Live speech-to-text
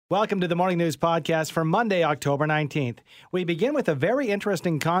Welcome to the Morning News Podcast for Monday, October 19th. We begin with a very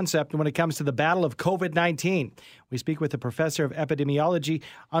interesting concept when it comes to the battle of COVID-19. We speak with a professor of epidemiology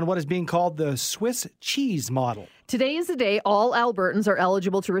on what is being called the Swiss cheese model. Today is the day all Albertans are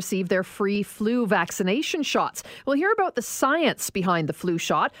eligible to receive their free flu vaccination shots. We'll hear about the science behind the flu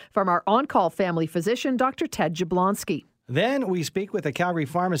shot from our on-call family physician, Dr. Ted Jablonski. Then we speak with a Calgary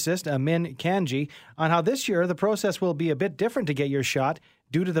pharmacist, Amin Kanji, on how this year the process will be a bit different to get your shot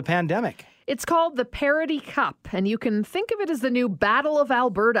due to the pandemic. It's called the Parity Cup, and you can think of it as the new Battle of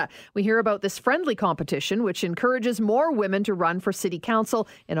Alberta. We hear about this friendly competition, which encourages more women to run for city council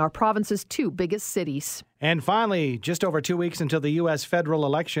in our province's two biggest cities. And finally, just over 2 weeks until the U.S. federal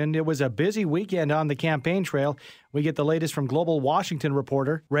election, it was a busy weekend on the campaign trail. We get the latest from Global Washington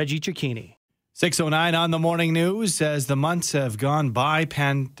reporter Reggie Cicchini. 6:09 on the morning news. As the months have gone by,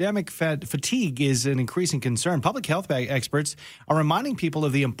 pandemic fatigue is an increasing concern. Public health experts are reminding people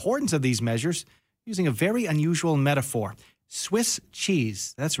of the importance of these measures using a very unusual metaphor. Swiss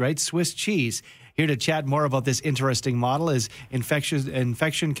cheese. That's right, Swiss cheese. Here to chat more about this interesting model is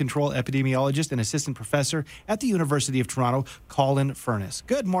infection control epidemiologist and assistant professor at the University of Toronto, Colin Furness.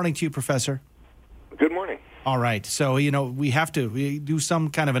 Good morning to you, Professor. Good morning. All right. So, we have to do some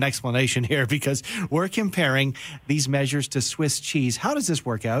kind of an explanation here because we're comparing these measures to Swiss cheese. How does this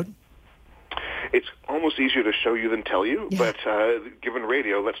work out? It's almost easier to show you than tell you, but given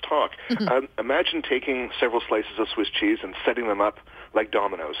radio, let's talk. Imagine taking several slices of Swiss cheese and setting them up like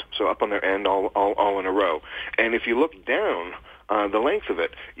dominoes, so up on their end all in a row. And if you look down the length of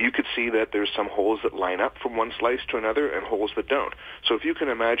it, you could see that there's some holes that line up from one slice to another and holes that don't. So if you can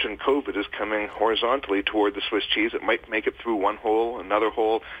imagine COVID is coming horizontally toward the Swiss cheese, it might make it through one hole, another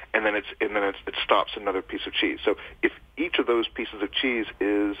hole, and then it stops another piece of cheese. So if each of those pieces of cheese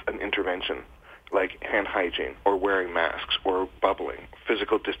is an intervention, like hand hygiene or wearing masks or bubbling,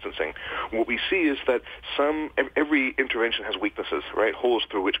 physical distancing, what we see is that every intervention has weaknesses, right? Holes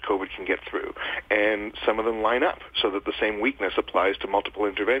through which COVID can get through. And some of them line up so that the same weakness applies to multiple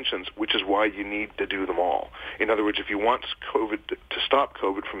interventions, which is why you need to do them all. In other words, if you want COVID to stop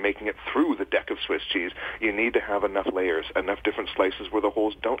COVID from making it through the deck of Swiss cheese, you need to have enough layers, enough different slices where the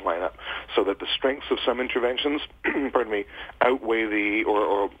holes don't line up, so that the strengths of some interventions, outweigh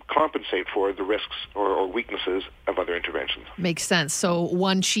or compensate for the risks or weaknesses of other interventions. Makes sense. So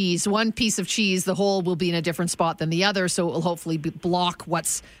one piece of cheese, the hole will be in a different spot than the other, so it will hopefully block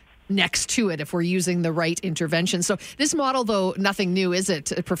what's next to it if we're using the right intervention. So this model, though, nothing new, is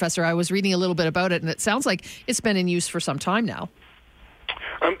it, Professor? I was reading a little bit about it, and it sounds like it's been in use for some time now.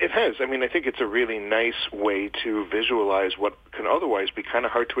 It has. I think it's a really nice way to visualize what can otherwise be kind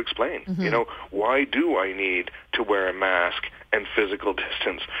of hard to explain. Mm-hmm. Why do I need to wear a mask and physical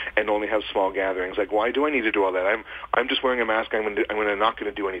distance and only have small gatherings? Like, why do I need to do all that? I'm just wearing a mask. I'm not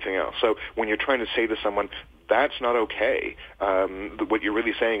going to do anything else. So when you're trying to say to someone, that's not okay, what you're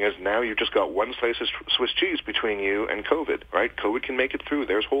really saying is now you've just got one slice of Swiss cheese between you and COVID, right? COVID can make it through.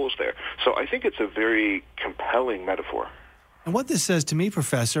 There's holes there. So I think it's a very compelling metaphor. And what this says to me,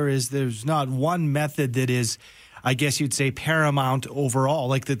 Professor, is there's not one method that is, I guess you'd say, paramount overall,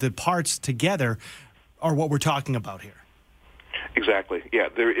 like the parts together are what we're talking about here. Exactly. Yeah,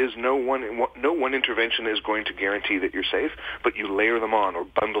 there is no one intervention is going to guarantee that you're safe, but you layer them on or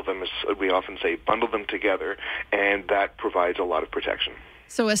bundle them, as we often say, bundle them together, and that provides a lot of protection.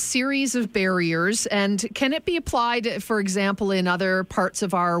 So a series of barriers, and can it be applied, for example, in other parts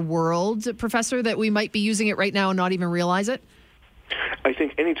of our world, Professor, that we might be using it right now and not even realize it? I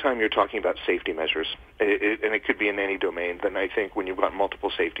think anytime you're talking about safety measures, and it could be in any domain, then I think when you've got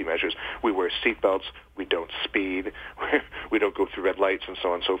multiple safety measures, we wear seatbelts, we don't speed, we don't go through red lights, and so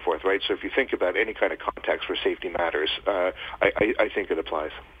on and so forth, right? So if you think about any kind of context where safety matters, I think it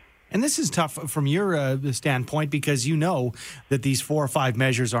applies. And this is tough from your standpoint because you know that these 4 or 5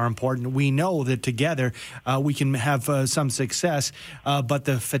 measures are important. We know that together we can have some success, but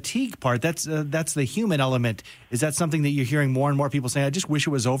the fatigue part, that's the human element. Is that something that you're hearing more and more people say, I just wish it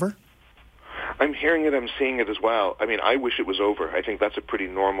was over? I'm hearing it, I'm seeing it as well. I wish it was over. I think that's a pretty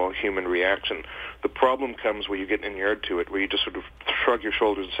normal human reaction. The problem comes where you get inured to it, where you just sort of shrug your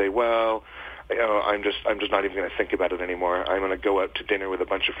shoulders and say, well, I'm just not even going to think about it anymore. I'm going to go out to dinner with a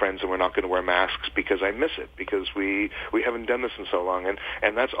bunch of friends and we're not going to wear masks because I miss it, because we haven't done this in so long.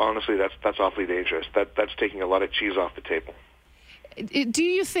 And that's honestly, that's awfully dangerous. That's taking a lot of cheese off the table. Do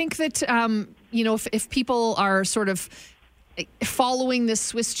you think that, if people are sort of following this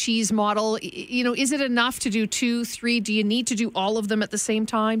Swiss cheese model, is it enough to do 2, 3? Do you need to do all of them at the same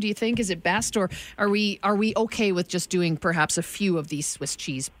time, do you think? Is it best, or are we okay with just doing perhaps a few of these Swiss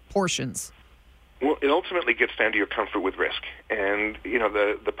cheese portions? Well, it ultimately gets down to your comfort with risk. And,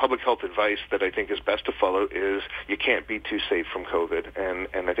 the public health advice that I think is best to follow is you can't be too safe from COVID.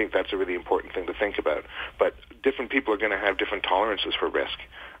 And I think that's a really important thing to think about. But different people are going to have different tolerances for risk.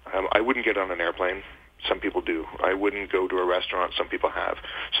 I wouldn't get on an airplane. Some people do. I wouldn't go to a restaurant. Some people have.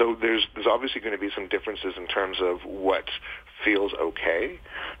 So there's obviously going to be some differences in terms of what feels okay.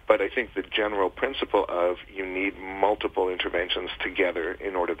 But I think the general principle of you need multiple interventions together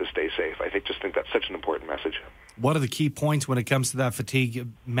in order to stay safe. I think that's such an important message. What are the key points when it comes to that fatigue?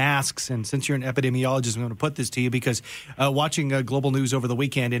 Masks, and since you're an epidemiologist, I'm going to put this to you because watching Global News over the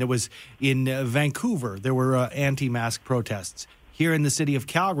weekend, and it was in Vancouver, there were anti-mask protests. Here in the city of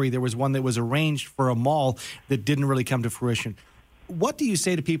Calgary, there was one that was arranged for a mall that didn't really come to fruition. What do you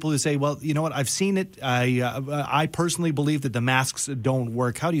say to people who say, well, you know what, I've seen it. I personally believe that the masks don't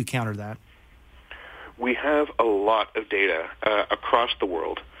work. How do you counter that? We have a lot of data across the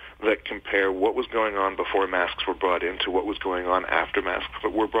world that compare what was going on before masks were brought in to what was going on after masks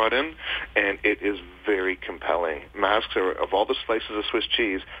were brought in, and it is very compelling. Masks are, of all the slices of Swiss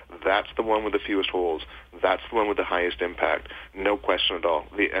cheese, that's the one with the fewest holes. That's the one with the highest impact. No question at all.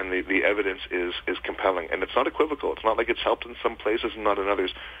 The evidence is compelling, and it's not equivocal. It's not like it's helped in some places and not in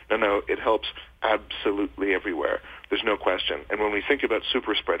others. No, it helps absolutely everywhere. There's no question. And when we think about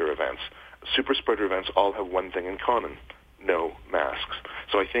super spreader events all have one thing in common: no masks.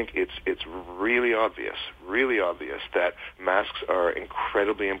 So I think it's really obvious that masks are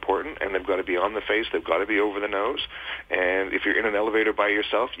incredibly important, and they've got to be on the face, they've got to be over the nose, and if you're in an elevator by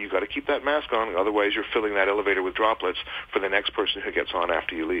yourself, you've got to keep that mask on, otherwise you're filling that elevator with droplets for the next person who gets on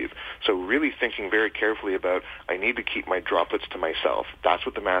after you leave. So really thinking very carefully about, I need to keep my droplets to myself. That's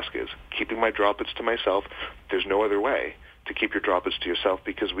what the mask is, keeping my droplets to myself. There's no other way to keep your droplets to yourself,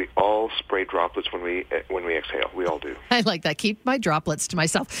 because we all spray droplets when we exhale. We all do. I like that. Keep my droplets to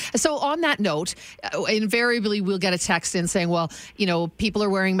myself. So on that note, invariably we'll get a text in saying, well, people are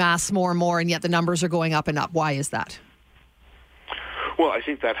wearing masks more and more, and yet the numbers are going up and up. Why is that? Well, I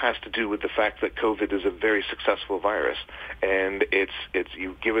think that has to do with the fact that COVID is a very successful virus, and it's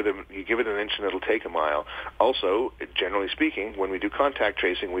you give it an inch and it'll take a mile. Also, generally speaking, when we do contact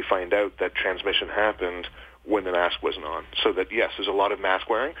tracing, we find out that transmission happened when the mask wasn't on. So that, yes, there's a lot of mask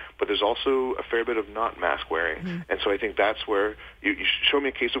wearing, but there's also a fair bit of not mask wearing. Mm-hmm. And so I think that's where you show me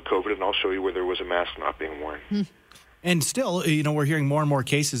a case of COVID, and I'll show you where there was a mask not being worn. Mm-hmm. And still, we're hearing more and more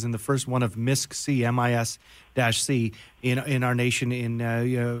cases in the first one of MIS-C, MIS-C, in our nation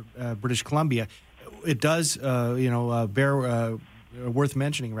in British Columbia. It does, bear worth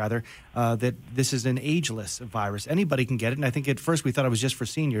mentioning, rather, that this is an ageless virus. Anybody can get it, and I think at first we thought it was just for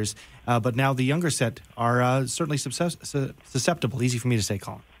seniors, but now the younger set are certainly susceptible. Easy for me to say,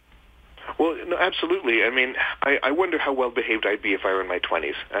 Colin. Well, no, absolutely. I mean, I wonder how well-behaved I'd be if I were in my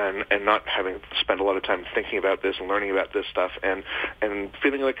 20s and not having spent a lot of time thinking about this and learning about this stuff and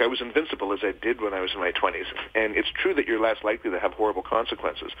feeling like I was invincible as I did when I was in my 20s. And it's true that you're less likely to have horrible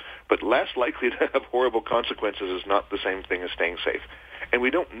consequences, but less likely to have horrible consequences is not the same thing as staying safe. And we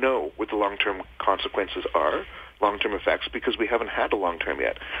don't know what the long-term consequences are, long-term effects, because we haven't had a long-term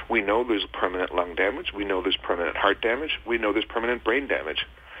yet. We know there's permanent lung damage. We know there's permanent heart damage. We know there's permanent brain damage.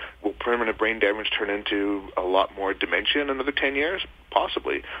 Will permanent brain damage turn into a lot more dementia in another 10 years?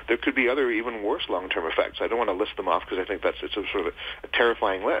 Possibly. There could be other even worse long-term effects. I don't want to list them off because I think it's a sort of a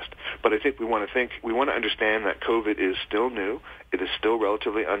terrifying list. But I think we want to understand that COVID is still new. It is still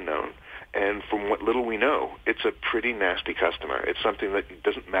relatively unknown. And from what little we know, it's a pretty nasty customer. It's something that it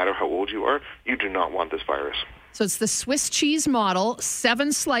doesn't matter how old you are, you do not want this virus. So it's the Swiss cheese model,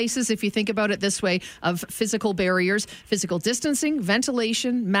 7 slices, if you think about it this way, of physical barriers: physical distancing,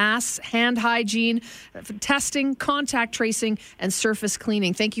 ventilation, masks, hand hygiene, testing, contact tracing, and surface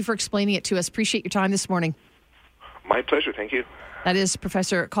cleaning. Thank you for explaining it to us. Appreciate your time this morning. My pleasure. Thank you. That is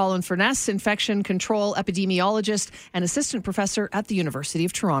Professor Colin Furness, infection control epidemiologist and assistant professor at the University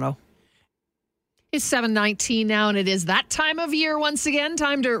of Toronto. It's 7:19 now, and it is that time of year once again.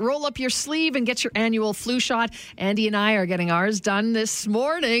 Time to roll up your sleeve and get your annual flu shot. Andy and I are getting ours done this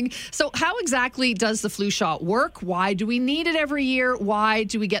morning. So how exactly does the flu shot work? Why do we need it every year? Why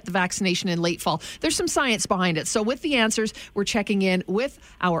do we get the vaccination in late fall? There's some science behind it. So with the answers, we're checking in with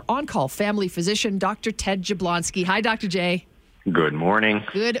our on-call family physician, Dr. Ted Jablonski. Hi, Dr. J. Good morning.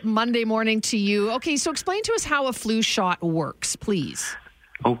 Good Monday morning to you. Okay, so explain to us how a flu shot works, please.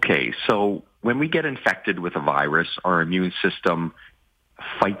 Okay, so when we get infected with a virus, our immune system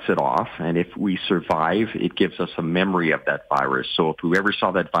fights it off, and if we survive, it gives us a memory of that virus. So if we ever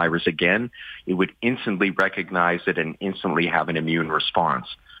saw that virus again, it would instantly recognize it and instantly have an immune response.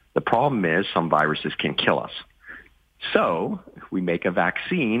 The problem is some viruses can kill us. So we make a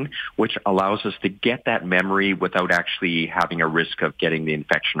vaccine which allows us to get that memory without actually having a risk of getting the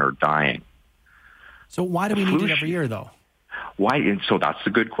infection or dying. So why do we need it every year, though? Why? And so that's a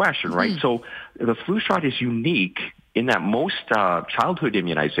good question, right? So the flu shot is unique in that most childhood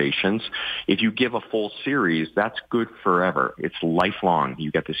immunizations, if you give a full series, that's good forever. It's lifelong.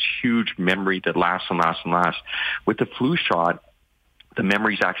 You get this huge memory that lasts and lasts and lasts. With the flu shot, the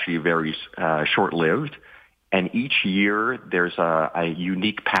memory is actually very short-lived. And each year, there's a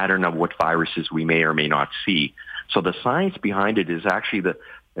unique pattern of what viruses we may or may not see. So the science behind it is actually the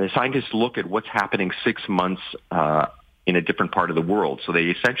scientists look at what's happening 6 months in a different part of the world. So they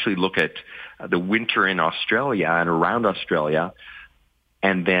essentially look at the winter in Australia and around Australia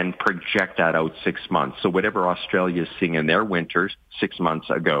and then project that out 6 months. So whatever Australia is seeing in their winters 6 months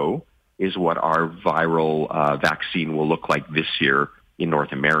ago is what our viral vaccine will look like this year in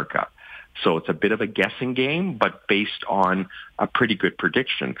North America. So it's a bit of a guessing game, but based on a pretty good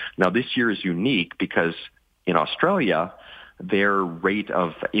prediction. Now, this year is unique because in Australia, their rate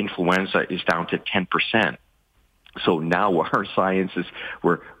of influenza is down to 10%. So now our science is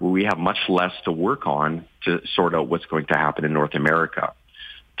we have much less to work on to sort out what's going to happen in North America.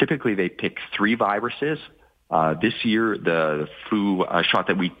 Typically, they pick 3 viruses. This year, the flu shot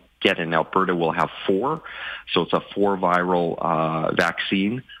that we get in Alberta will have 4. So it's a 4 viral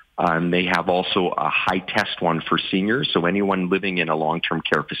vaccine. And they have also a high test one for seniors. So anyone living in a long-term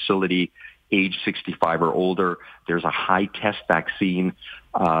care facility, age 65 or older, there's a high test vaccine,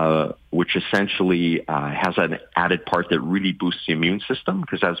 which essentially has an added part that really boosts the immune system,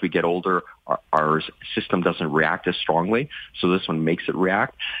 because as we get older, our system doesn't react as strongly. So this one makes it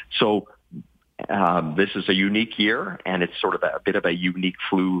react. So this is a unique year, and it's sort of a bit of a unique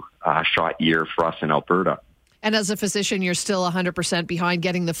flu shot year for us in Alberta. And as a physician, you're still 100% behind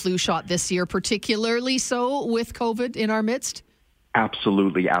getting the flu shot this year, particularly so with COVID in our midst?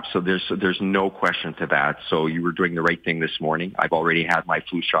 Absolutely. There's no question to that. So you were doing the right thing this morning. I've already had my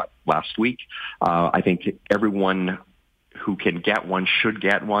flu shot last week. I think everyone who can get one should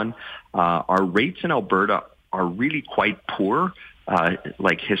get one. Our rates in Alberta are really quite poor.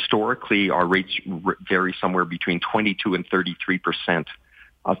 Like historically, our rates vary somewhere between 22 and 33%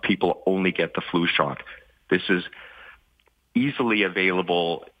 of people only get the flu shot. This is easily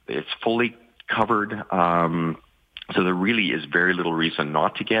available. It's fully covered. So there really is very little reason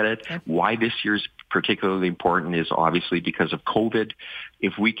not to get it. Okay. Why this year's particularly important is obviously because of COVID.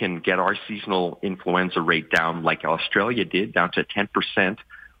 If we can get our seasonal influenza rate down like Australia did, down to 10%,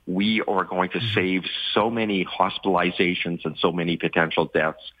 we are going to save so many hospitalizations and so many potential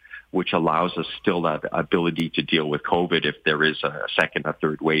deaths, which allows us still that ability to deal with COVID if there is a second, a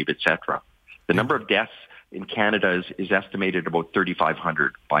third wave, et cetera. The number of deaths in Canada is estimated about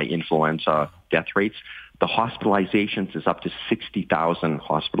 3,500 by influenza death rates. The hospitalizations is up to 60,000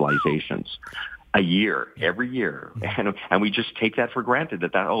 hospitalizations a year, every year. And we just take that for granted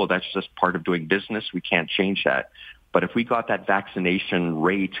that's just part of doing business. We can't change that. But if we got that vaccination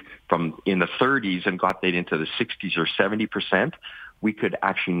rate from in the 30s and got that into the 60s or 70%, we could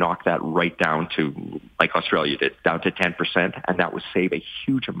actually knock that right down to, like Australia did, down to 10%. And that would save a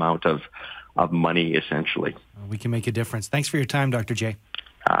huge amount of money, essentially. We can make a difference. Thanks for your time, Dr. J.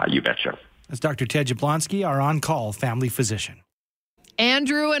 You betcha. That's Dr. Ted Jablonski, our on-call family physician.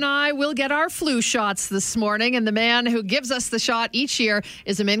 Andrew and I will get our flu shots this morning, and the man who gives us the shot each year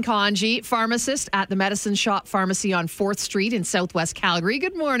is Amin Kanji, pharmacist at the Medicine Shop Pharmacy on 4th Street in Southwest Calgary.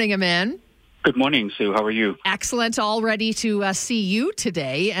 Good morning, Amin. Good morning, Sue. How are you? Excellent. All ready to see you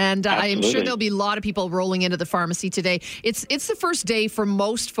today. And I'm sure there'll be a lot of people rolling into the pharmacy today. It's the first day for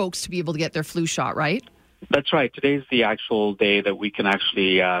most folks to be able to get their flu shot, right? That's right. Today's the actual day that we can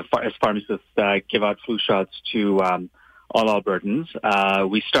actually, as pharmacists, give out flu shots to all Albertans.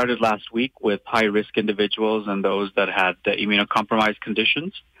 We started last week with high-risk individuals and those that had immunocompromised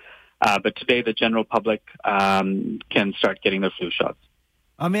conditions. But today, the general public can start getting their flu shots.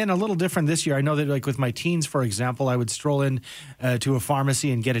 Man, a little different this year. I know that, like with my teens, for example, I would stroll in to a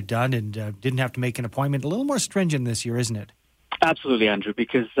pharmacy and get it done and didn't have to make an appointment. A little more stringent this year, isn't it? Absolutely, Andrew,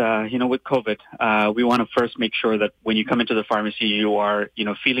 because, with COVID, we want to first make sure that when you come into the pharmacy, you are,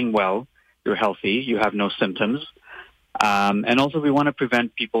 feeling well, you're healthy, you have no symptoms. And also we want to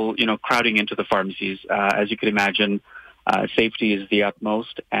prevent people, crowding into the pharmacies. As you can imagine, safety is the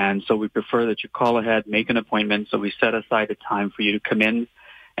utmost. And so we prefer that you call ahead, make an appointment. So we set aside a time for you to come in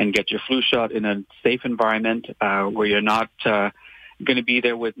and get your flu shot in a safe environment where you're not going to be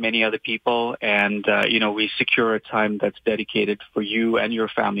there with many other people. And, we secure a time that's dedicated for you and your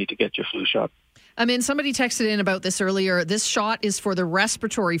family to get your flu shot. I mean, somebody texted in about this earlier. This shot is for the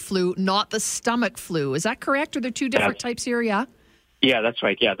respiratory flu, not the stomach flu. Is that correct? Are there two different types here? Yeah. Yeah, that's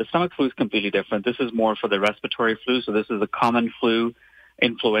right. Yeah, the stomach flu is completely different. This is more for the respiratory flu. So this is a common flu,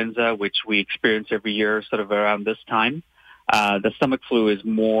 influenza, which we experience every year sort of around this time. The stomach flu is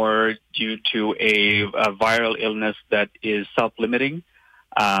more due to a viral illness that is self-limiting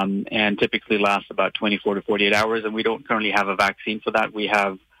and typically lasts about 24 to 48 hours. And we don't currently have a vaccine for that. We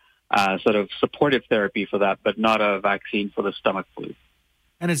have sort of supportive therapy for that, but not a vaccine for the stomach flu.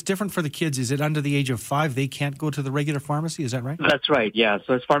 And it's different for the kids. Is it under the age of 5? They can't go to the regular pharmacy. Is that right? That's right, yeah.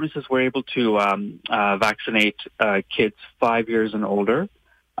 So as pharmacists, we're able to vaccinate kids 5 years and older.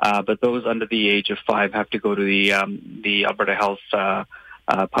 But those under the age of 5 have to go to the Alberta Health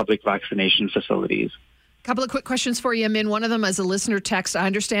public vaccination facilities. A couple of quick questions for you, Min. One of them is a listener text. I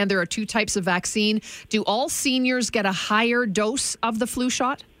understand there are 2 types of vaccine. Do all seniors get a higher dose of the flu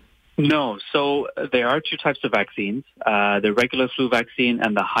shot? No. So there are 2 types of vaccines, the regular flu vaccine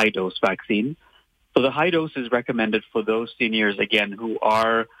and the high-dose vaccine. So the high dose is recommended for those seniors, again, who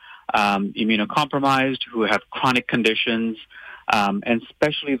are immunocompromised, who have chronic conditions, and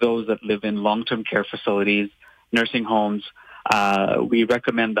especially those that live in long-term care facilities, nursing homes. We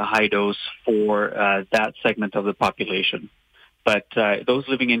recommend the high dose for that segment of the population. But those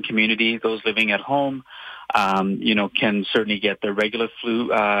living in community, those living at home, can certainly get the regular flu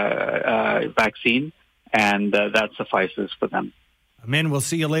vaccine, and that suffices for them. Amin, we'll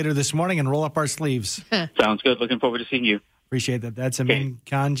see you later this morning and roll up our sleeves. Sounds good. Looking forward to seeing you. Appreciate that. That's Amin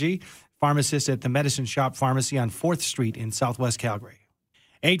Kanji, pharmacist at the Medicine Shop Pharmacy on 4th Street in Southwest Calgary.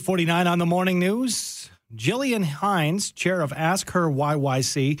 8:49 on the morning news. Jillian Hines, chair of Ask Her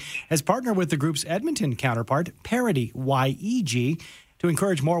YYC, has partnered with the group's Edmonton counterpart, Parity YEG, to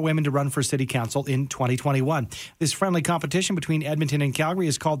encourage more women to run for city council in 2021. This friendly competition between Edmonton and Calgary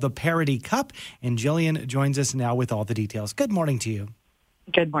is called the Parity Cup, and Jillian joins us now with all the details. Good morning to you.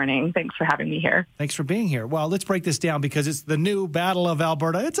 Good morning. Thanks for having me here. Thanks for being here. Well, let's break this down because it's the new Battle of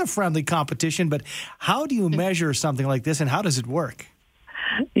Alberta. It's a friendly competition, but how do you measure something like this and how does it work?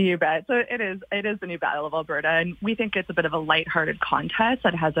 You bet. So it is the new Battle of Alberta, and we think it's a bit of a lighthearted contest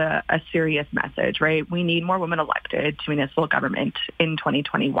that has a serious message, right? We need more women elected to municipal government in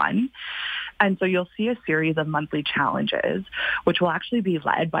 2021. And so you'll see a series of monthly challenges, which will actually be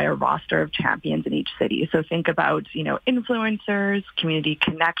led by a roster of champions in each city. So think about, influencers, community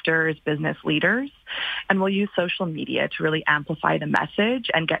connectors, business leaders, and we'll use social media to really amplify the message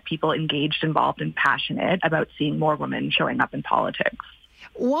and get people engaged, involved, and passionate about seeing more women showing up in politics.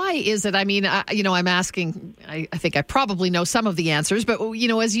 Why is it? I mean, I'm asking, I think I probably know some of the answers, but,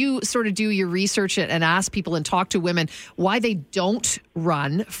 as you sort of do your research and ask people and talk to women why they don't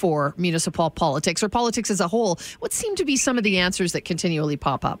run for municipal politics or politics as a whole, what seem to be some of the answers that continually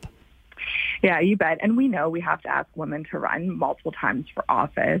pop up? Yeah, you bet. And we know we have to ask women to run multiple times for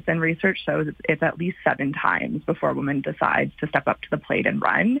office. And research shows it's at least 7 times before a woman decides to step up to the plate and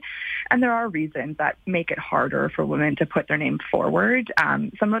run. And there are reasons that make it harder for women to put their name forward.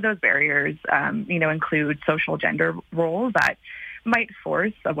 Some of those barriers, include social gender roles that might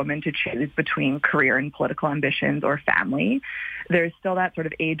force a woman to choose between career and political ambitions or family. There's still that sort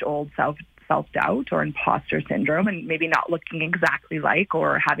of age-old self-doubt or imposter syndrome and maybe not looking exactly like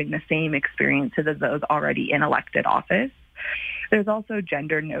or having the same experiences as those already in elected office. There's also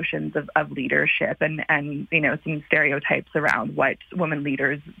gender notions of leadership and some stereotypes around what women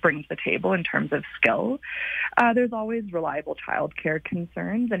leaders bring to the table in terms of skill. There's always reliable childcare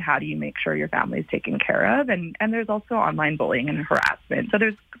concerns and how do you make sure your family is taken care of. And there's also online bullying and harassment. So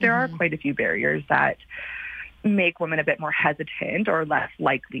there are quite a few barriers that make women a bit more hesitant or less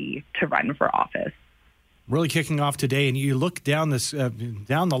likely to run for office. Really kicking off today, and you look down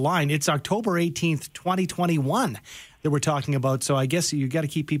the line, it's October 18th, 2021 that we're talking about. So I guess you got to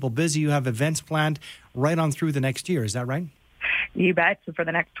keep people busy. You have events planned right on through the next year. Is that right? You bet. So for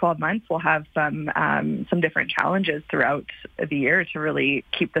the next 12 months, we'll have some different challenges throughout the year to really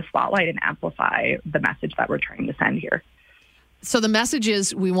keep the spotlight and amplify the message that we're trying to send here. So the message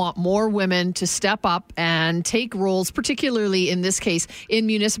is we want more women to step up and take roles, particularly in this case, in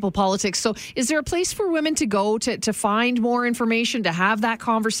municipal politics. So is there a place for women to go to find more information, to have that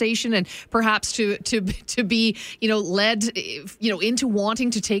conversation, and perhaps to be, led, into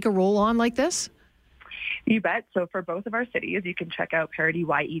wanting to take a role on like this? You bet. So for both of our cities, you can check out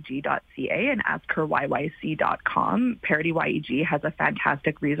ParityYEG.ca and AskHerYYC.com. Parity YEG has a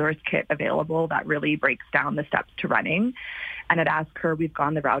fantastic resource kit available that really breaks down the steps to running. And at Ask Her, we've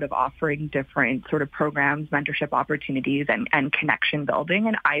gone the route of offering different sort of programs, mentorship opportunities, and connection building.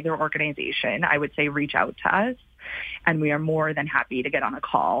 And either organization, I would say, reach out to us. And we are more than happy to get on a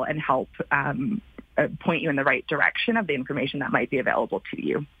call and help point you in the right direction of the information that might be available to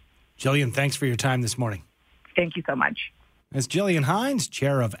you. Jillian, thanks for your time this morning. Thank you so much. That's Jillian Hines,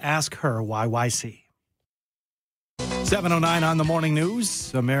 chair of Ask Her YYC. 7:09 on the morning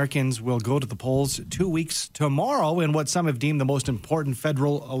news. Americans will go to the polls 2 weeks tomorrow in what some have deemed the most important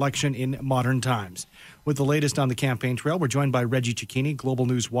federal election in modern times. With the latest on the campaign trail, we're joined by Reggie Cecchini, Global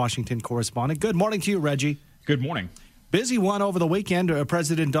News Washington correspondent. Good morning to you, Reggie. Good morning. Busy one over the weekend.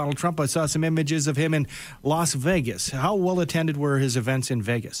 President Donald Trump, I saw some images of him in Las Vegas. How well attended were his events in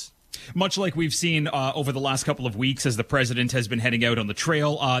Vegas? Much like we've seen over the last couple of weeks as the president has been heading out on the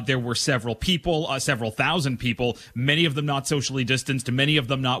trail, there were several people, several thousand people, many of them not socially distanced, many of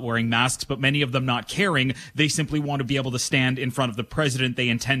them not wearing masks, but many of them not caring. They simply want to be able to stand in front of the president they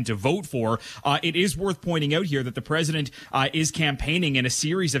intend to vote for. It is worth pointing out here that the president is campaigning in a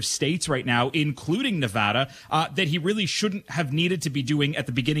series of states right now, including Nevada, that he really shouldn't have needed to be doing at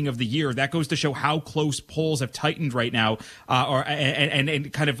the beginning of the year. That goes to show how close polls have tightened right now,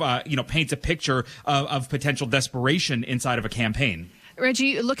 and kind of paints a picture of potential desperation inside of a campaign.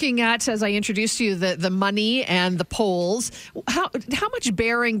 Reggie, looking at, as I introduced you, the money and the polls, how much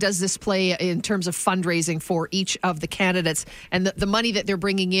bearing does this play in terms of fundraising for each of the candidates and the money that they're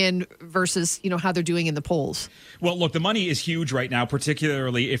bringing in versus, how they're doing in the polls? Well, look, the money is huge right now,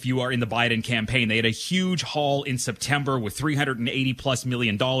 particularly if you are in the Biden campaign. They had a huge haul in September with $380+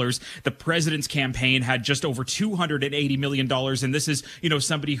 million. The president's campaign had just over $280 million. And this is,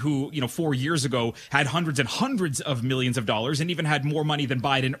 somebody who, 4 years ago had hundreds and hundreds of millions of dollars and even had more money than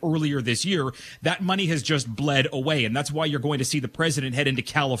Biden earlier this year. That money has just bled away. And that's why you're going to see the president head into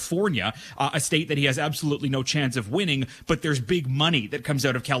California, a state that he has absolutely no chance of winning. But there's big money that comes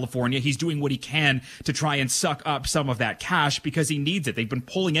out of California. He's doing what he can to try and suck up some of that cash because he needs it. They've been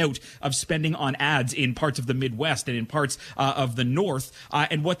pulling out of spending on ads in parts of the Midwest and in parts of the North.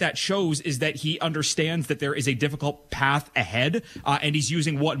 And what that shows is that he understands that there is a difficult path ahead. And he's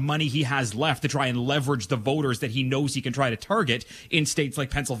using what money he has left to try and leverage the voters that he knows he can try to target in states like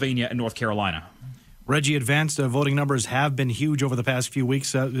Pennsylvania and North Carolina. Reggie, advanced voting numbers have been huge over the past few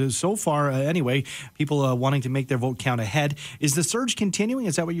weeks. So far, anyway, people wanting to make their vote count ahead. Is the surge continuing?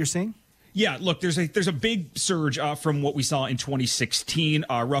 Is that what you're seeing? Yeah, look, there's a big surge from what we saw in 2016.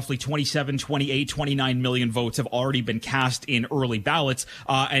 Roughly 27, 28, 29 million votes have already been cast in early ballots.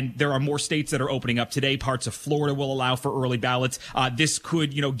 And there are more states that are opening up today. Parts of Florida will allow for early ballots. This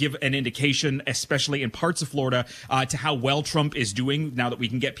could, give an indication, especially in parts of Florida, to how well Trump is doing now that we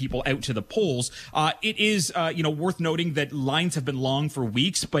can get people out to the polls. It is, worth noting that lines have been long for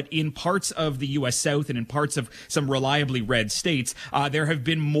weeks, but in parts of the U.S. South and in parts of some reliably red states, there have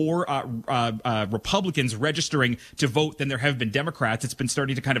been more Republicans registering to vote than there have been Democrats. It's been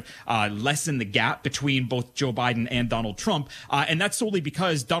starting to kind of lessen the gap between both Joe Biden and Donald Trump. And that's solely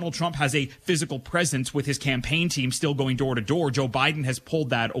because Donald Trump has a physical presence with his campaign team still going door to door. Joe Biden has pulled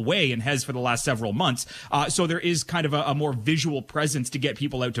that away and has for the last several months. So there is kind of a more visual presence to get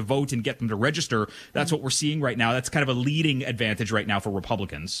people out to vote and get them to register. That's what we're seeing right now. That's kind of a leading advantage right now for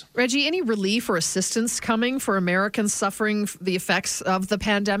Republicans. Reggie, any relief or assistance coming for Americans suffering the effects of the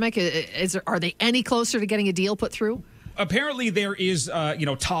pandemic? Are they any closer to getting a deal put through? Apparently there is,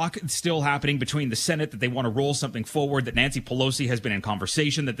 talk still happening between the Senate that they want to roll something forward, that Nancy Pelosi has been in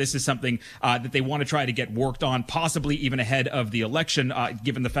conversation, that this is something that they want to try to get worked on, possibly even ahead of the election,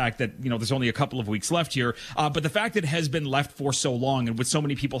 given the fact that, there's only a couple of weeks left here. But the fact that it has been left for so long and with so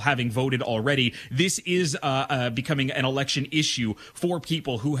many people having voted already, this is becoming an election issue for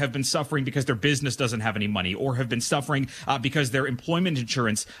people who have been suffering because their business doesn't have any money or have been suffering because their employment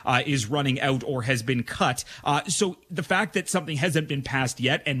insurance is running out or has been cut. So the fact that something hasn't been passed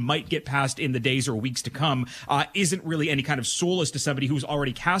yet and might get passed in the days or weeks to come isn't really any kind of solace to somebody who's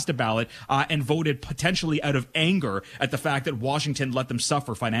already cast a ballot and voted potentially out of anger at the fact that Washington let them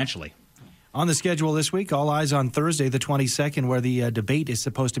suffer financially. On the schedule this week, all eyes on Thursday, the 22nd, where the debate is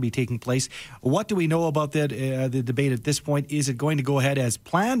supposed to be taking place. What do we know about the debate at this point? Is it going to go ahead as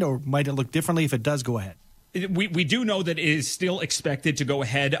planned, or might it look differently if it does go ahead? We do know that it is still expected to go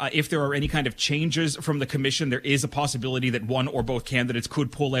ahead. If there are any kind of changes from the commission, there is a possibility that one or both candidates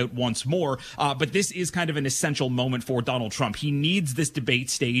could pull out once more. But this is kind of an essential moment for Donald Trump. He needs this debate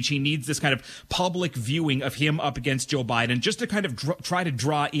stage. He needs this kind of public viewing of him up against Joe Biden just to kind of try to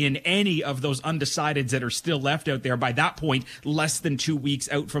draw in any of those undecideds that are still left out there. By that point, less than 2 weeks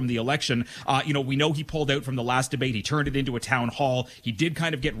out from the election, we know he pulled out from the last debate. He turned it into a town hall. He did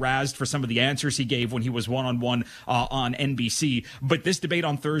kind of get razzed for some of the answers he gave when he was one-on-one on NBC. But this debate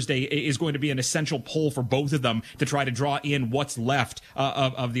on Thursday is going to be an essential poll for both of them to try to draw in what's left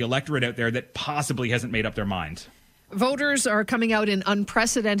of the electorate out there that possibly hasn't made up their mind. Voters are coming out in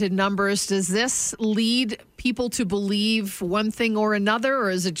unprecedented numbers. Does this lead people to believe one thing or another,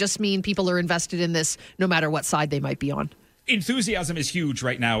 or does it just mean people are invested in this no matter what side they might be on? Enthusiasm is huge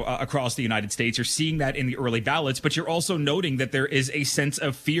right now across the United States. You're seeing that in the early ballots, but you're also noting that there is a sense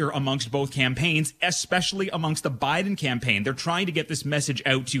of fear amongst both campaigns, especially amongst the Biden campaign. They're trying to get this message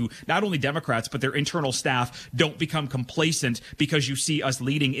out to not only Democrats, but their internal staff. Don't become complacent because you see us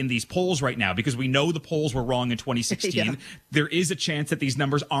leading in these polls right now, because we know the polls were wrong in 2016. Yeah. There is a chance that these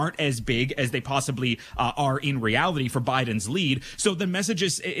numbers aren't as big as they possibly are in reality for Biden's lead. So the message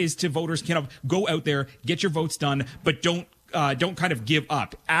is to voters, kind of go out there, get your votes done, but don't kind of give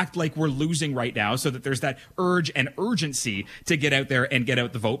up. Act like we're losing right now so that there's that urge and urgency to get out there and get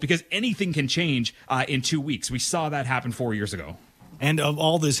out the vote, because anything can change in 2 weeks. We saw that happen 4 years ago. And of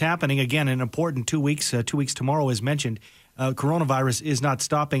all this happening, again, an important 2 weeks, 2 weeks tomorrow, as mentioned, coronavirus is not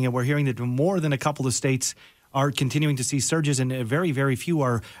stopping. And we're hearing that more than a couple of states are continuing to see surges, and very, very few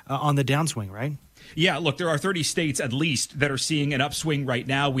are on the downswing, right? Yeah, look, there are 30 states at least that are seeing an upswing right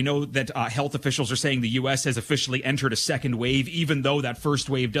now. We know that health officials are saying the U.S. has officially entered a second wave, even though that first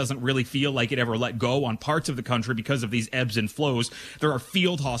wave doesn't really feel like it ever let go on parts of the country because of these ebbs and flows. There are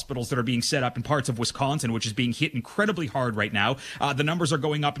field hospitals that are being set up in parts of Wisconsin, which is being hit incredibly hard right now. The numbers are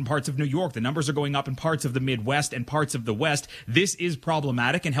going up in parts of New York. The numbers are going up in parts of the Midwest and parts of the West. This is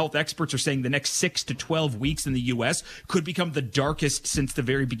problematic, and health experts are saying the next 6 to 12 weeks in the U.S. could become the darkest since the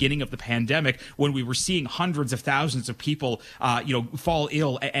very beginning of the pandemic, when we were seeing hundreds of thousands of people, fall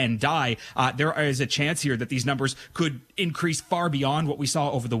ill and die. There is a chance here that these numbers could increase far beyond what we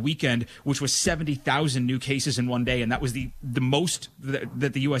saw over the weekend, which was 70,000 new cases in one day. And that was the most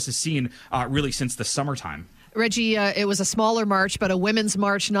that the U.S. has seen really since the summertime. Reggie, it was a smaller march, but a women's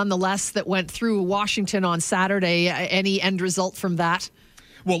march nonetheless that went through Washington on Saturday. Any end result from that?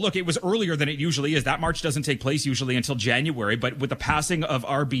 Well, look, it was earlier than it usually is. That march doesn't take place usually until January. But with the passing of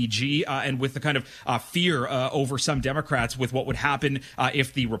RBG and with the kind of fear over some Democrats with what would happen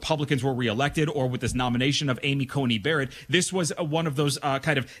if the Republicans were reelected, or with this nomination of Amy Coney Barrett, this was one of those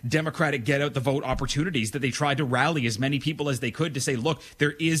kind of Democratic get out the vote opportunities that they tried to rally as many people as they could to say, look,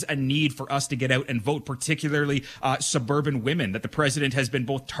 there is a need for us to get out and vote, particularly suburban women that the president has been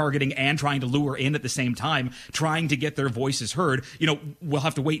both targeting and trying to lure in at the same time, trying to get their voices heard. We'll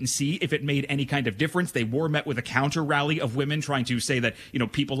have to wait and see if it made any kind of difference. They were met with a counter rally of women trying to say that,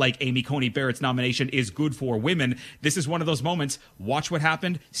 people like Amy Coney Barrett's nomination is good for women. This is one of those moments. Watch what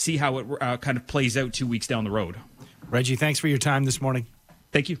happened. See how it kind of plays out 2 weeks down the road. Reggie, thanks for your time this morning.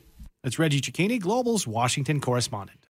 Thank you. That's Reggie Cecchini, Global's Washington correspondent.